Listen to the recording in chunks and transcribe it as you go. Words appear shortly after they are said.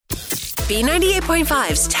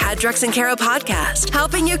B98.5's Tad, Drex, and Kara podcast,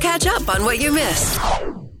 helping you catch up on what you missed.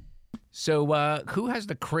 So who has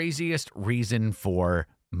the craziest reason for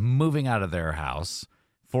moving out of their house?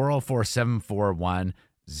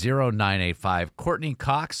 404-741-0985. Courtney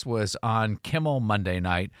Cox was on Kimmel Monday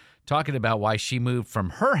night talking about why she moved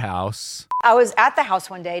from her house. I was at the house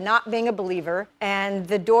one day, not being a believer, and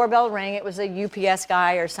the doorbell rang. It was a UPS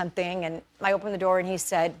guy or something, and I opened the door, and he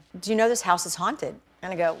said, "Do you know this house is haunted?"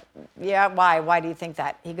 And I go, "Yeah, why? Why do you think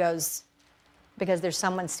that?" He goes, "Because there's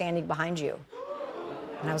someone standing behind you."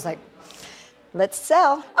 And I was like, let's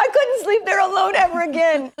sell. I couldn't sleep there alone ever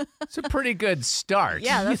again. It's a pretty good start.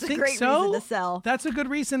 Yeah, that's a great reason to sell. That's a good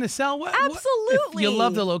reason to sell. Absolutely. If you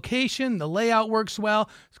love the location, the layout works well,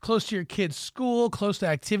 it's close to your kid's school, close to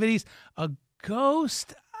activities. A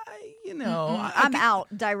ghost, I'm out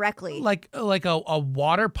directly. Like a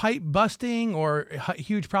water pipe busting or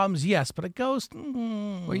huge problems, yes. But a ghost,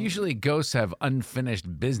 Well, usually ghosts have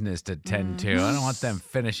unfinished business to tend to. I don't want them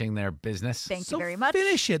finishing their business. Thank you very much.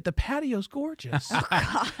 Finish it. The patio's gorgeous. Oh,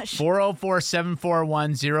 gosh.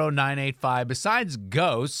 404-741-0985. Besides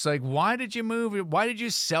ghosts, like, why did you move? Why did you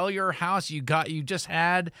sell your house you just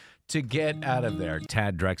had to get out of there?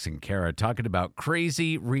 Tad, Drex, and Kara talking about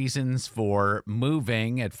crazy reasons for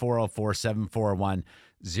moving at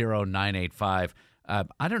 404-741-0985. I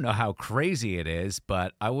don't know how crazy it is,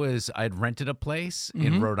 but I'd rented a place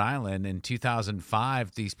in Rhode Island in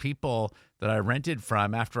 2005. These people that I rented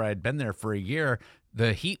from, after I'd been there for a year,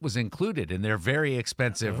 the heat was included in their very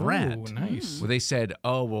expensive rent. Nice. Well, they said,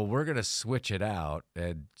 "Oh, well, we're going to switch it out.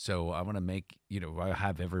 And so I want to make, I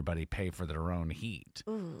have everybody pay for their own heat."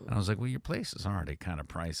 Ooh. And I was like, "Well, your place is already kind of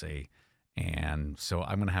pricey. And so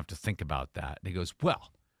I'm going to have to think about that." And he goes,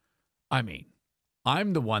 "Well, I mean,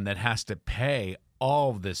 I'm the one that has to pay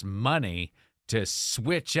all this money to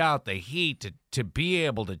switch out the heat to be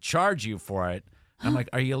able to charge you for it." I'm like,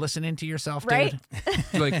 "Are you listening to yourself, dude?" Right?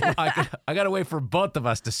 Like, I got to wait for both of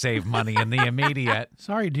us to save money in the immediate.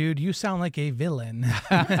 Sorry, dude. You sound like a villain.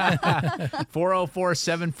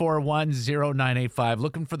 404-741-0985.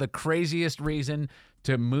 Looking for the craziest reason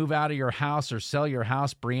to move out of your house or sell your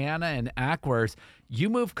house. Brianna in Ackworth, you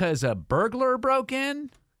moved because a burglar broke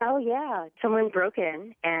in? Oh, yeah. Someone broke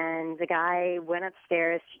in, and the guy went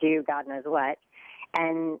upstairs to do God knows what.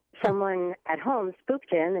 And someone at home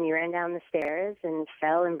spooked him, and he ran down the stairs and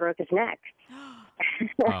fell and broke his neck. Oh,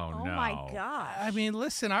 no. Oh, my gosh. I mean,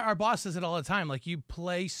 listen, our boss says it all the time. Like, you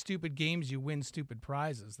play stupid games, you win stupid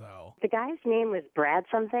prizes, though. The guy's name was Brad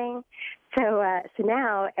something. So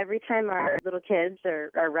now every time our little kids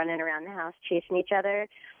are running around the house chasing each other,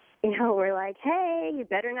 we're like, "Hey, you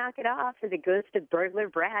better knock it off, or the ghost of burglar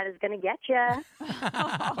Brad is going to get you."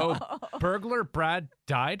 Oh, burglar Brad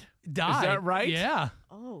died? Is that right? Yeah.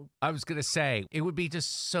 Oh, I was going to say, it would be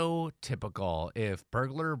just so typical if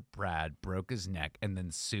burglar Brad broke his neck and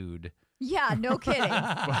then sued. yeah, no kidding.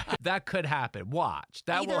 That could happen. Watch.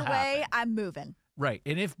 That will Either happen. way, I'm moving. Right.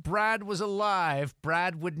 And if Brad was alive,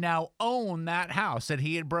 Brad would now own that house that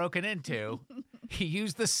he had broken into. He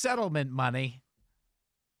used the settlement money.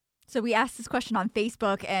 So we asked this question on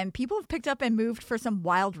Facebook, and people have picked up and moved for some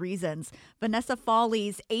wild reasons. Vanessa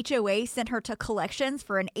Foley's HOA sent her to collections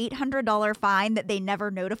for an $800 fine that they never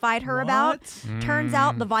notified her about. Turns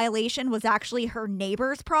out the violation was actually her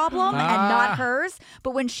neighbor's problem and not hers.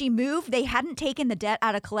 But when she moved, they hadn't taken the debt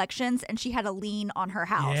out of collections, and she had a lien on her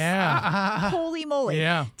house. Yeah. Holy moly.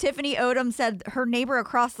 Yeah. Tiffany Odom said her neighbor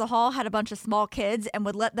across the hall had a bunch of small kids and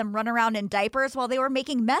would let them run around in diapers while they were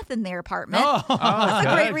making meth in their apartment. That's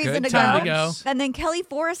a great reason to time go. to go. And then Kelly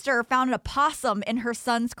Forrester found a possum in her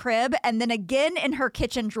son's crib and then again in her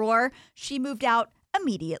kitchen drawer. She moved out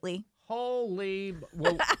immediately. Holy.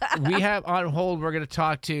 Well, we have on hold, we're going to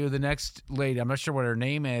talk to the next lady. I'm not sure what her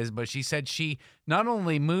name is, but she said she not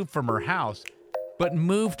only moved from her house, but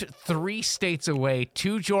moved 3 states away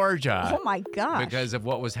to Georgia. Oh, my gosh. Because of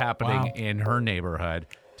what was happening in her neighborhood.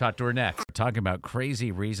 Talk to her next. We're talking about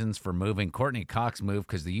crazy reasons for moving. Courtney Cox moved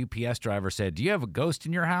because the UPS driver said, "Do you have a ghost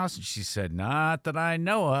in your house?" And she said, "Not that I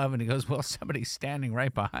know of." And he goes, "Well, somebody's standing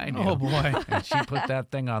right behind you." Oh, boy. And she put that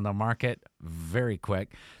thing on the market very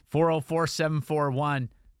quick.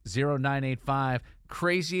 404-741-0985.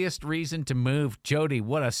 Craziest reason to move. Jody,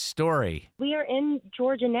 what a story. We are in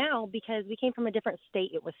Georgia now because we came from a different state.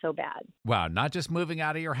 It was so bad. Wow, not just moving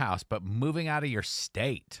out of your house, but moving out of your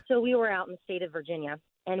state. So we were out in the state of Virginia,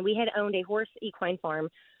 and we had owned a horse equine farm.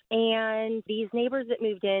 And these neighbors that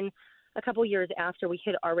moved in a couple years after we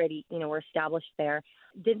had already, were established there,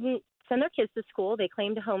 didn't send their kids to school. They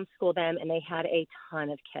claimed to homeschool them, and they had a ton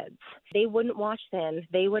of kids. They wouldn't watch them.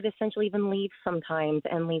 They would essentially even leave sometimes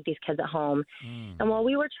and leave these kids at home. And while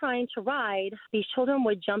we were trying to ride, these children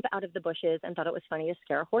would jump out of the bushes and thought it was funny to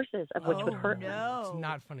scare horses, which would hurt them. It's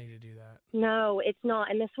not funny to do that. No, it's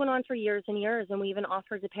not. And this went on for years and years, and we even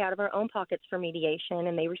offered to pay out of our own pockets for mediation,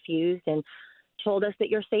 and they refused and told us that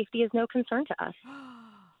your safety is no concern to us.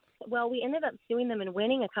 Well, we ended up suing them and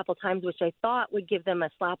winning a couple times, which I thought would give them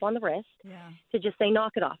a slap on the wrist to just say,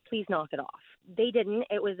 knock it off, please knock it off. They didn't.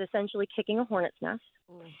 It was essentially kicking a hornet's nest.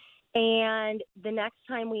 And the next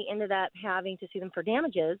time we ended up having to sue them for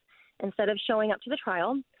damages, instead of showing up to the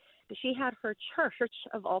trial, she had her church,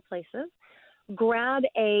 of all places, grab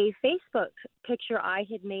a Facebook picture I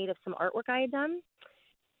had made of some artwork I had done.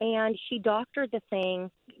 And she doctored the thing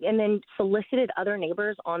and then solicited other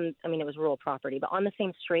neighbors it was rural property, but on the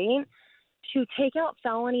same street to take out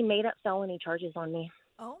made up felony charges on me.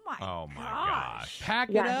 Oh my gosh. Pack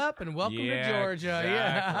it up and welcome to Georgia.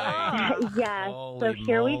 Exactly. Yes. So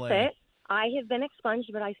here we sit. I have been expunged,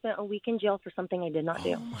 but I spent a week in jail for something I did not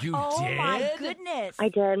do. You did? Oh my goodness. I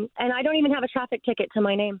did. And I don't even have a traffic ticket to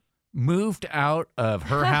my name. Moved out of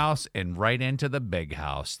her house and right into the big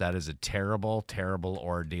house. That is a terrible, terrible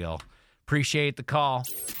ordeal. Appreciate the call.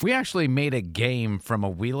 We actually made a game from a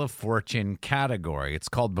Wheel of Fortune category. It's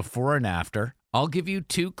called Before and After. I'll give you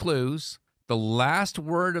 2 clues. The last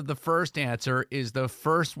word of the first answer is the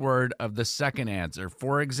first word of the second answer.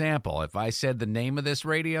 For example, if I said the name of this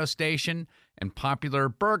radio station and popular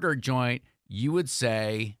burger joint, you would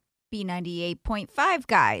say B98.5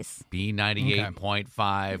 guys.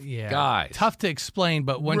 B98.5 guys. Tough to explain,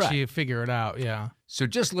 but once you figure it out, So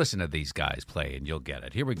just listen to these guys play and you'll get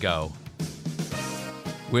it. Here we go.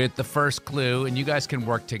 With the first clue, and you guys can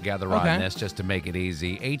work together on this just to make it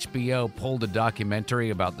easy. HBO pulled a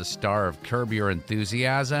documentary about the star of Curb Your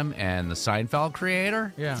Enthusiasm and the Seinfeld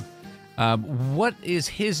creator. Yeah. What is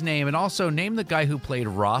his name? And also name the guy who played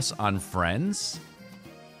Ross on Friends.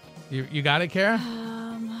 You got it, Kara?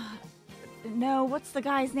 No, what's the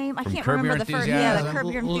guy's name? I can't Curb remember Your the first. Enthusiasm? Yeah, the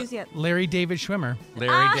Curb Your Enthusiasm. Larry David Schwimmer.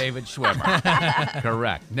 Larry David Schwimmer.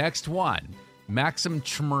 Correct. Next one. Maxim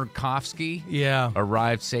Chmerkovsky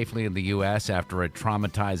arrived safely in the U.S. after a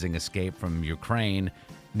traumatizing escape from Ukraine.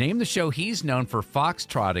 Name the show he's known for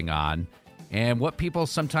foxtrotting on and what people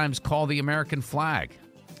sometimes call the American flag.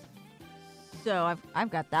 So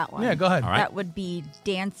I've got that one. Yeah, go ahead. All right. That would be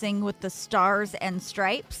Dancing with the Stars and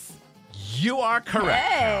Stripes. You are correct.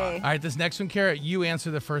 Hey. All right, this next one, Kara, you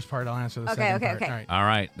answer the first part. I'll answer the second part. Okay. All All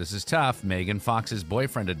right, this is tough. Megan Fox's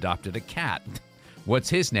boyfriend adopted a cat. What's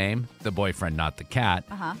his name? The boyfriend, not the cat.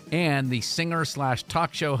 And the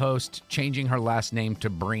singer/talk show host changing her last name to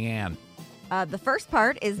Brianne. The first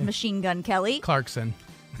part is Machine Gun Kelly. Clarkson.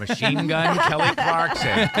 Machine Gun Kelly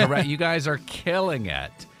Clarkson. Correct. You guys are killing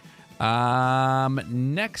it.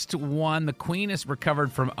 Next one, the Queen is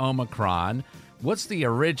recovered from Omicron. What's the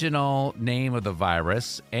original name of the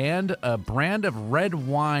virus and a brand of red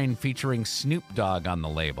wine featuring Snoop Dogg on the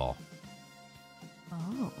label?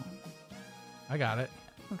 Oh. I got it.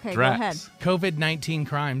 Okay, Drex. go ahead. COVID-19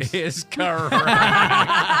 crimes. Is correct.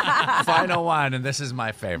 Final one, and this is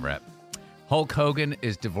my favorite. Hulk Hogan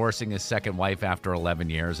is divorcing his second wife after 11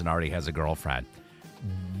 years and already has a girlfriend.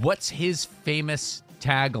 What's his famous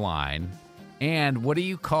tagline? And what do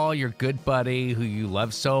you call your good buddy who you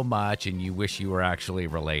love so much and you wish you were actually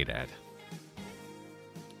related?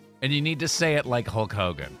 And you need to say it like Hulk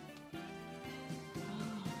Hogan.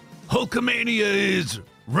 Hulkamania is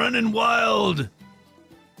running wild,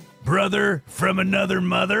 brother from another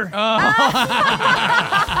mother.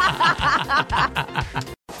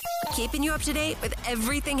 Keeping you up to date with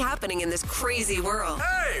everything happening in this crazy world.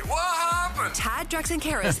 Hey, what happened? Tad, Drex, and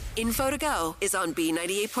Kara's Info to Go is on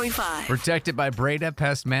B98.5. Protected by Breda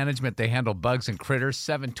Pest Management, they handle bugs and critters.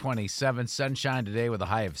 727 sunshine today with a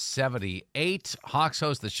high of 78. Hawks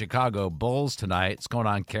host the Chicago Bulls tonight. What's going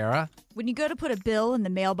on, Kara? When you go to put a bill in the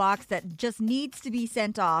mailbox that just needs to be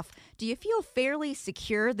sent off, do you feel fairly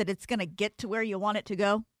secure that it's going to get to where you want it to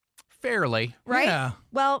go? Fairly. Right? Yeah.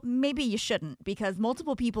 Well, maybe you shouldn't, because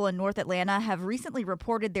multiple people in North Atlanta have recently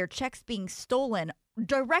reported their checks being stolen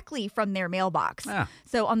directly from their mailbox. Yeah.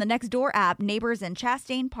 So on the Nextdoor app, neighbors in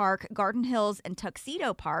Chastain Park, Garden Hills, and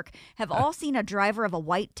Tuxedo Park have all seen a driver of a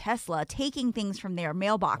white Tesla taking things from their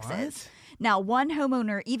mailboxes. What? Now, one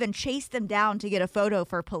homeowner even chased them down to get a photo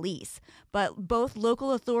for police. But both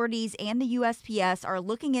local authorities and the USPS are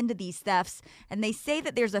looking into these thefts, and they say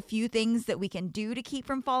that there's a few things that we can do to keep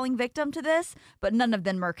from falling victim to this, but none of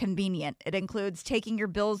them are convenient. It includes taking your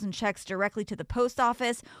bills and checks directly to the post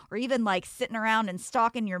office, or even like sitting around and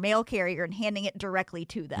stalking your mail carrier and handing it directly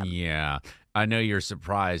to them. Yeah. I know you're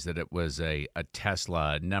surprised that it was a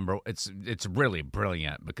Tesla number. It's really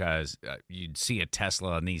brilliant because you'd see a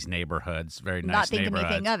Tesla in these neighborhoods, very nice neighborhoods. Not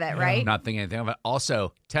thinking anything of it, right? Not thinking anything of it.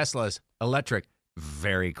 Also, Tesla's electric,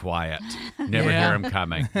 very quiet. Never hear them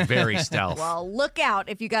coming. Very stealth. Well, look out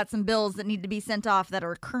if you got some bills that need to be sent off that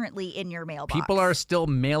are currently in your mailbox. People are still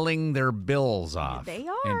mailing their bills off. They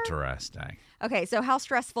are. Interesting. Okay, so how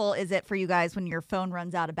stressful is it for you guys when your phone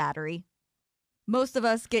runs out of battery? Most of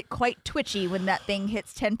us get quite twitchy when that thing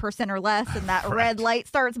hits 10% or less and that red light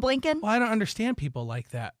starts blinking. Well, I don't understand people like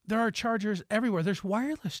that. There are chargers everywhere. There's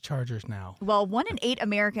wireless chargers now. Well, 1 in 8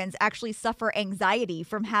 Americans actually suffer anxiety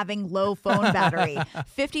from having low phone battery.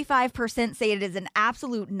 55% say it is an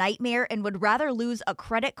absolute nightmare and would rather lose a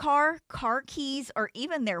credit card, car keys, or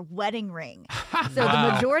even their wedding ring. So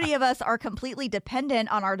the majority of us are completely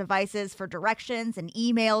dependent on our devices for directions and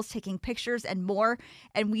emails, taking pictures, and more.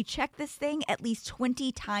 And we check this thing at least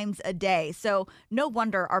 20 times a day. So no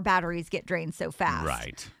wonder our batteries get drained so fast.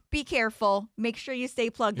 Right. Be careful. Make sure you stay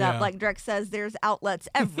plugged up. Like Drex says, there's outlets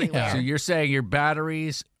everywhere. So you're saying your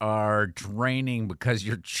batteries are draining because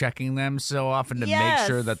you're checking them so often to make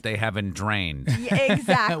sure that they haven't drained. Yeah,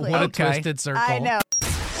 exactly. What a twisted circle. I know.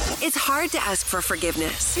 It's hard to ask for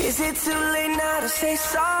forgiveness. Is it too late now to say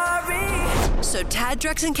sorry? So Tad,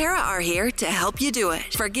 Drex, and Kara are here to help you do it.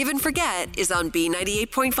 Forgive and Forget is on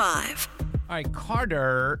B98.5. All right,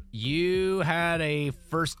 Carter, you had a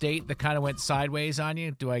first date that kind of went sideways on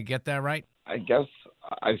you. Do I get that right? I guess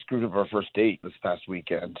I screwed up our first date this past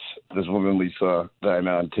weekend. This woman, Lisa, that I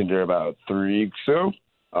met on Tinder about 3 weeks ago.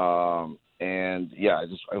 And yeah, I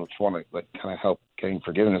just want to like kind of help getting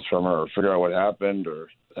forgiveness from her or figure out what happened or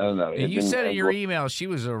I don't know. You said in your email she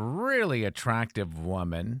was a really attractive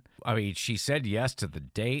woman. I mean, she said yes to the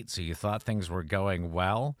date, so you thought things were going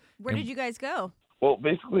well. Where did you guys go? Well,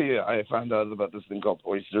 basically, I found out about this thing called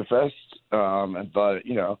Oyster Fest and thought,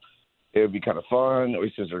 you know, it would be kind of fun.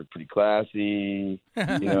 Oysters are pretty classy.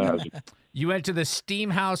 You went to the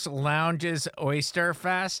Steamhouse Lounge's Oyster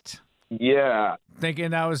Fest? Yeah.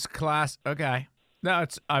 Thinking that was class. Okay. No,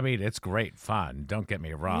 it's great fun. Don't get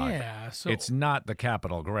me wrong. Yeah. So it's not the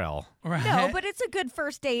Capitol Grill. Right. No, but it's a good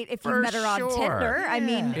first date if you For met her on sure. Tinder. Yeah. I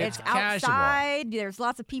mean, It's it's casual. outside. There's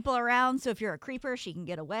lots of people around. So if you're a creeper, she can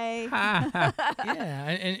get away. Yeah.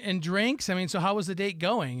 And drinks. I mean, so how was the date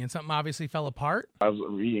going? And something obviously fell apart? I was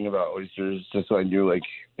reading about oysters just so I knew, like,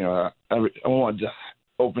 you know, I wanted to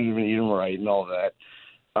open them and eat them right and all that.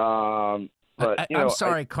 But, I'm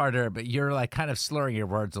sorry, Carter, but you're like kind of slurring your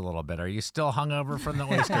words a little bit. Are you still hungover from the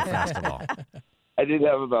Oyster Festival? I did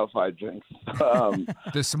have about 5 drinks.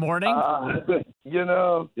 This morning? You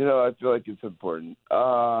know, I feel like it's important.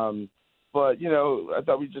 But, you know, I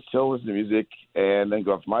thought we'd just chill, listen to music, and then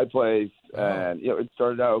go up to my place. And, you know, it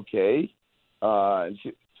started out okay. And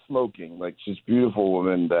she's smoking. Like, she's a beautiful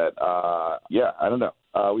woman that, I don't know.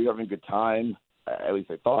 We were having a good time, at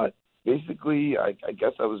least I thought. Basically, I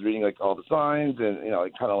guess I was reading, like, all the signs, and, you know, I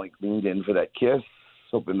kind of, like, leaned in for that kiss,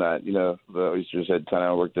 hoping that, you know, the oysters had kind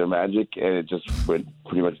of worked their magic, and it just went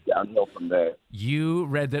pretty much downhill from there. You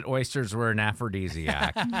read that oysters were an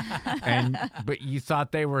aphrodisiac, but you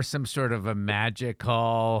thought they were some sort of a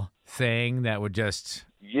magical thing that would just...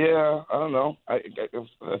 Yeah, I don't know. I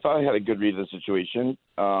thought I had a good read of the situation,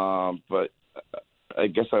 but I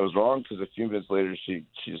guess I was wrong because a few minutes later she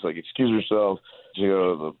just like excused herself. She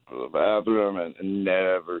go to the bathroom and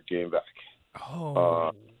never came back.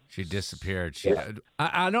 She disappeared.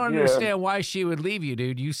 I don't understand why she would leave you,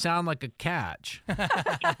 dude. You sound like a catch.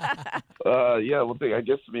 Well, I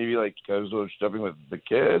guess maybe like I was stepping with the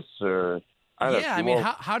kiss or. I mean,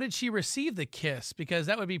 how did she receive the kiss? Because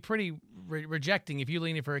that would be pretty rejecting if you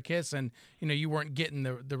leaned in for a kiss and, you know, you weren't getting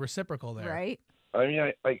the reciprocal there. Right. I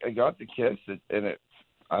mean, I got the kiss and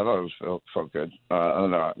I thought it felt good. I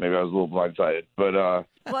don't know. Maybe I was a little blindsided. But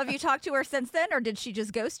well, have you talked to her since then, or did she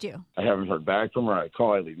just ghost you? I haven't heard back from her. I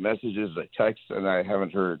call, I leave messages, I text, and I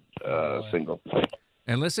haven't heard a single thing.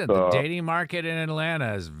 And listen, the dating market in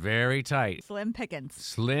Atlanta is very tight. Slim pickings.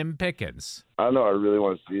 Slim pickings. I don't know. I really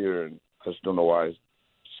want to see her, and I just don't know why I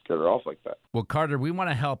scared her off like that. Well, Carter, we want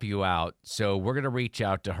to help you out, so we're going to reach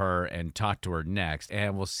out to her and talk to her next,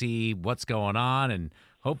 and we'll see what's going on, and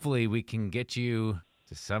hopefully we can get you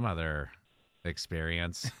to some other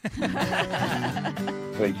experience.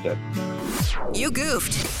 Thanks, Ted. You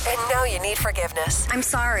goofed, and now you need forgiveness. I'm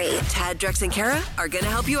sorry. Tad, Drex, and Kara are going to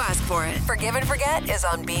help you ask for it. Forgive and Forget is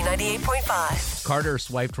on B98.5. Carter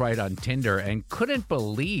swiped right on Tinder and couldn't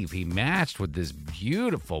believe he matched with this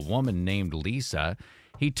beautiful woman named Lisa.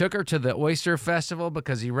 He took her to the oyster festival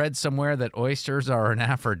because he read somewhere that oysters are an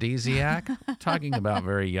aphrodisiac. Talking about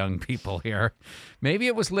very young people here. Maybe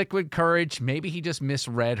it was liquid courage. Maybe he just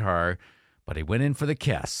misread her. But he went in for the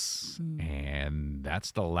kiss. And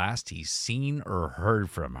that's the last he's seen or heard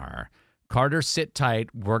from her. Carter, sit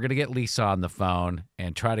tight. We're going to get Lisa on the phone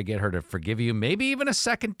and try to get her to forgive you. Maybe even a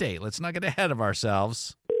second date. Let's not get ahead of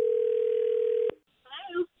ourselves.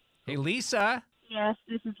 Hello. Hey, Lisa. Yes,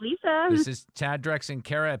 this is Lisa. This is Tad, Drex, and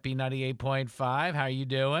Kara at B98.5. How you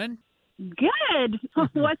doing? Good.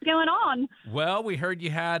 What's going on? Well, we heard you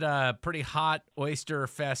had a pretty hot Oyster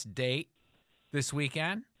Fest date this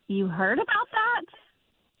weekend. You heard about that?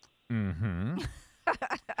 Mm-hmm.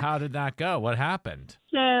 How did that go? What happened?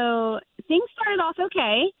 So things started off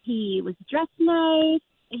okay. He was dressed nice.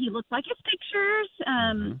 He looked like his pictures.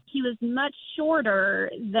 He was much shorter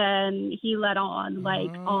than he let on,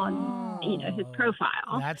 on his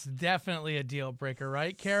profile. That's definitely a deal breaker,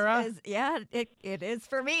 right, Kara? It is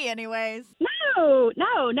for me anyways. No.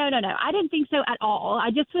 I didn't think so at all.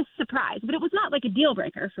 I just was surprised, but it was not like a deal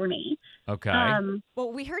breaker for me. Okay.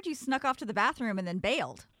 Well, we heard you snuck off to the bathroom and then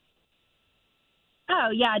bailed.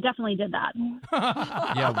 Oh, yeah, I definitely did that.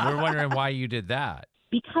 Yeah, we're wondering why you did that.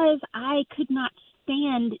 Because I could not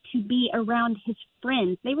stand to be around his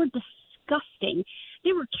friends. They were disgusting.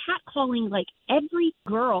 They were catcalling like every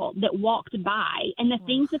girl that walked by, and the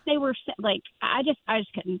things that they were like, I just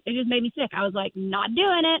couldn't. It just made me sick. I was like, not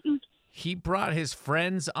doing it. He brought his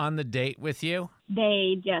friends on the date with you?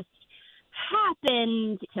 They just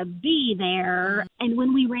happened to be there, and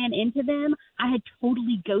when we ran into them, I had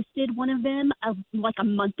totally ghosted one of them like a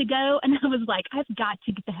month ago, and I was like, I've got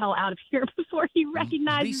to get the hell out of here before he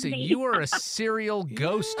recognizes Lisa, me. you are a serial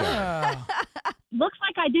ghoster. Yeah. Looks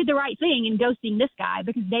like I did the right thing in ghosting this guy,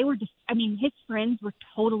 because they were just, his friends were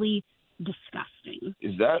totally disgusting.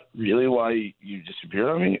 Is that really why you disappeared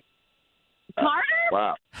on me? Carter?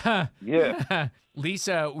 Wow. Yeah.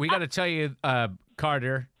 Lisa, we got to tell you,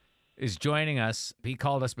 Carter is joining us. He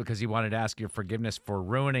called us because he wanted to ask your forgiveness for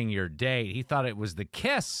ruining your date. He thought it was the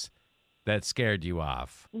kiss that scared you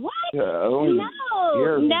off. What? Yeah, No.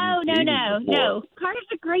 Carter's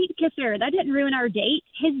a great kisser. That didn't ruin our date.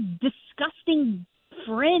 His disgusting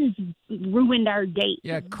friends ruined our date.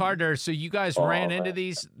 Yeah, Carter, so you guys ran into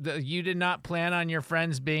these. You did not plan on your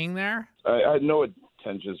friends being there? I had no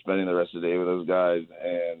intention of spending the rest of the day with those guys,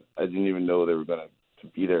 and I didn't even know they were going to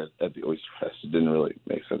be there at the Oyster Fest. It didn't really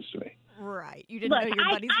make sense to me. Right. You didn't know your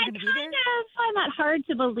buddies were going to be there? I find that hard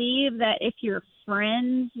to believe that if you're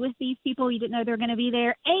friends with these people, you didn't know they were going to be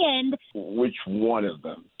there. And which one of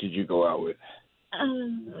them did you go out with?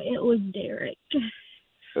 It was Derek. Yeah,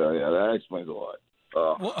 that explains a lot.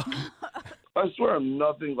 I swear I'm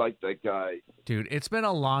nothing like that guy. Dude, it's been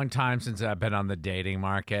a long time since I've been on the dating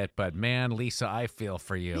market, but man, Lisa, I feel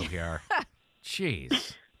for you here.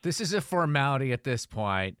 Jeez. This is a formality at this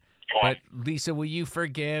point. But Lisa, will you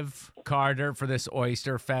forgive Carter for this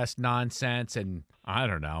Oyster Fest nonsense and, I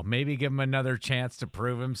don't know, maybe give him another chance to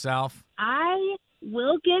prove himself? I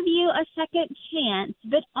will give you a second chance,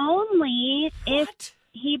 but only if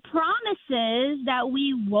he promises that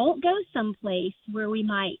we won't go someplace where we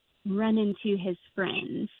might run into his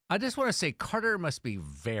friends. I just want to say Carter must be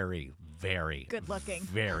very, very good looking,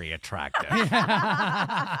 very attractive.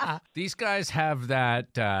 These guys have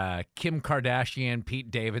that Kim Kardashian,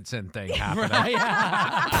 Pete Davidson thing happening.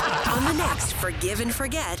 On the next Forgive and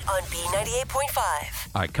Forget on B98.5.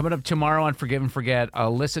 All right, coming up tomorrow on Forgive and Forget,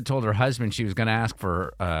 Alyssa told her husband she was going to ask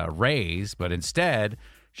for a raise, but instead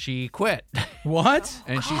she quit. What?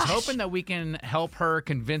 And she's hoping that we can help her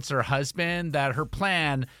convince her husband that her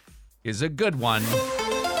plan is a good one.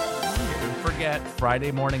 Don't forget,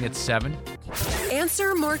 Friday morning at 7.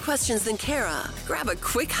 Answer more questions than Kara. Grab a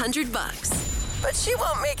quick $100. But she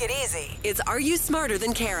won't make it easy. It's Are You Smarter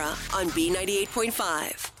Than Kara on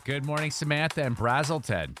B98.5. Good morning, Samantha and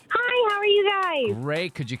Brazelton. Hi, how are you guys?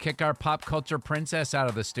 Great. Could you kick our pop culture princess out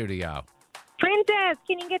of the studio? Princess,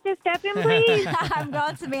 can you get to step in, please? I'm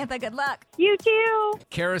going, Samantha. Good luck. You too.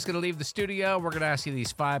 Kara's going to leave the studio. We're going to ask you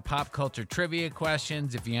these 5 pop culture trivia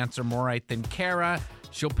questions. If you answer more right than Kara,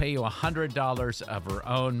 she'll pay you $100 of her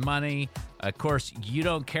own money. Of course, you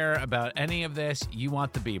don't care about any of this. You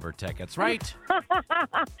want the Bieber tickets, right?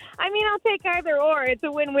 I mean, I'll take either or. It's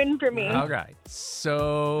a win-win for me. All right.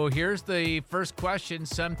 So here's the first question.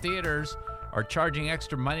 Some theaters are charging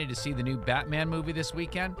extra money to see the new Batman movie this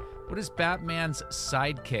weekend. What is Batman's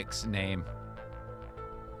sidekick's name?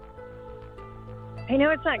 I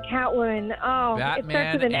know it's not Catwoman. Oh, it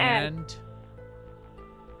starts with an S. and...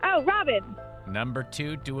 Oh, Robin. Number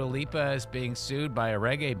 2, Dua Lipa is being sued by a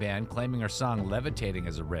reggae band claiming her song Levitating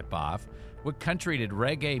is a ripoff. What country did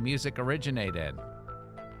reggae music originate in?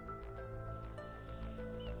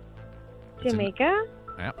 Jamaica?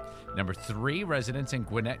 Yep. Number 3, residents in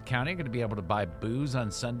Gwinnett County are going to be able to buy booze on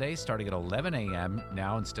Sunday starting at 11 a.m.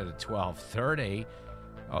 now instead of 12:30.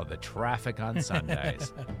 Oh, the traffic on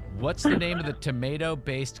Sundays. What's the name of the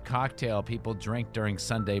tomato-based cocktail people drink during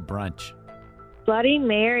Sunday brunch? Bloody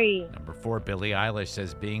Mary. Number 4, Billie Eilish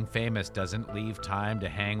says being famous doesn't leave time to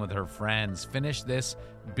hang with her friends. Finish this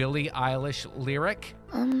Billie Eilish lyric.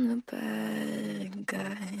 I'm the bad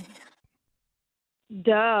guy.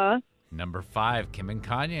 Duh. Number 5, Kim and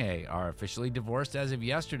Kanye are officially divorced as of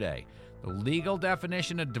yesterday. The legal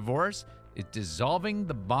definition of divorce is dissolving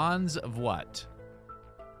the bonds of what?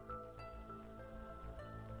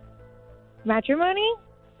 Matrimony?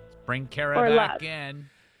 Bring Kara Or back love. in.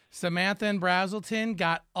 Samantha and Brazelton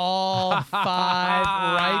got all 5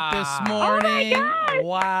 right this morning. Oh my gosh!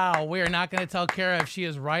 Wow. We are not going to tell Kara if she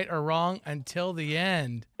is right or wrong until the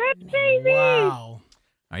end. That's crazy. Wow.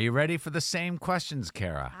 Are you ready for the same questions,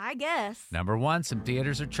 Kara? I guess. Number 1, some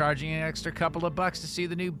theaters are charging an extra couple of bucks to see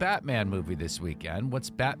the new Batman movie this weekend. What's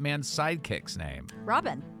Batman's sidekick's name?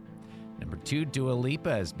 Robin. Number 2, Dua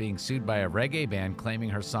Lipa is being sued by a reggae band claiming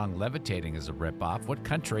her song Levitating is a ripoff. What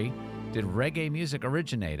country did reggae music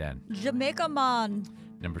originate in? Jamaica man.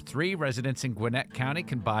 Number 3, residents in Gwinnett County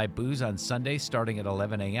can buy booze on Sunday starting at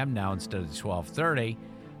 11 a.m. now instead of 12:30.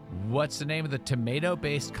 What's the name of the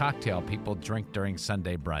tomato-based cocktail people drink during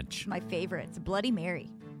Sunday brunch? My favorite. It's Bloody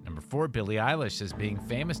Mary. Number 4, Billie Eilish says being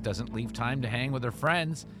famous doesn't leave time to hang with her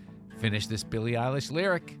friends. Finish this Billie Eilish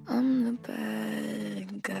lyric. I'm the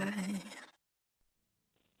bad guy.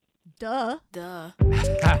 Duh.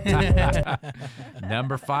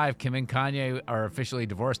 Number 5, Kim and Kanye are officially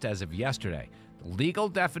divorced as of yesterday. The legal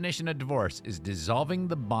definition of divorce is dissolving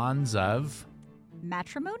the bonds of...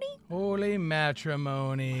 Matrimony? Holy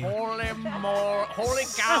matrimony. Holy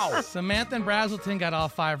cow. Samantha and Brazelton got all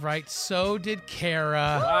 5 right. So did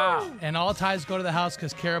Kara. Wow. And all ties go to the house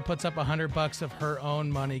because Kara puts up $100 of her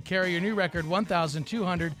own money. Kara, your new record,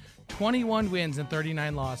 1,221 wins and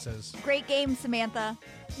 39 losses. Great game, Samantha.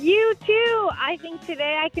 You too. I think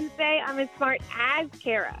today I can say I'm as smart as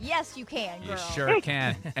Kara. Yes, you can, girl. You sure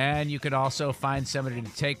can. And you could also find somebody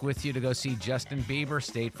to take with you to go see Justin Bieber,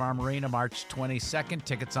 State Farm Arena, March 22nd.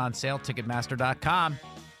 Tickets on sale, Ticketmaster.com.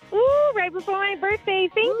 Ooh, right before my birthday.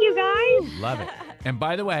 Thank you, guys. Love it. And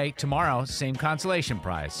by the way, tomorrow, same consolation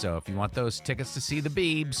prize. So if you want those tickets to see the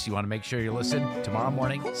Biebs, you want to make sure you listen tomorrow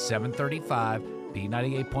morning, 7:35,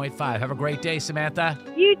 B98.5. Have a great day, Samantha.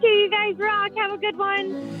 You too. You guys rock. Have a good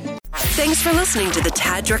one. Thanks for listening to the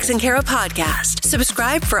Tad, Drex, and Kara podcast.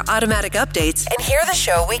 Subscribe for automatic updates and hear the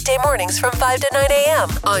show weekday mornings from 5 to 9 a.m.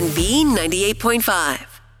 on B98.5.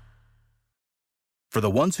 For the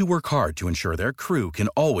ones who work hard to ensure their crew can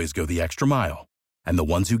always go the extra mile, and the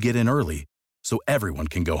ones who get in early so everyone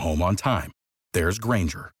can go home on time, there's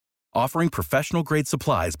Grainger, offering professional-grade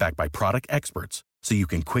supplies backed by product experts so you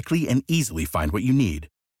can quickly and easily find what you need.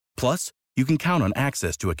 Plus, you can count on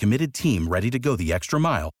access to a committed team ready to go the extra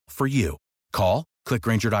mile for you. Call, click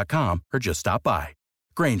Grainger.com, or just stop by.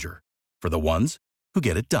 Grainger, for the ones who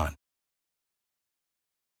get it done.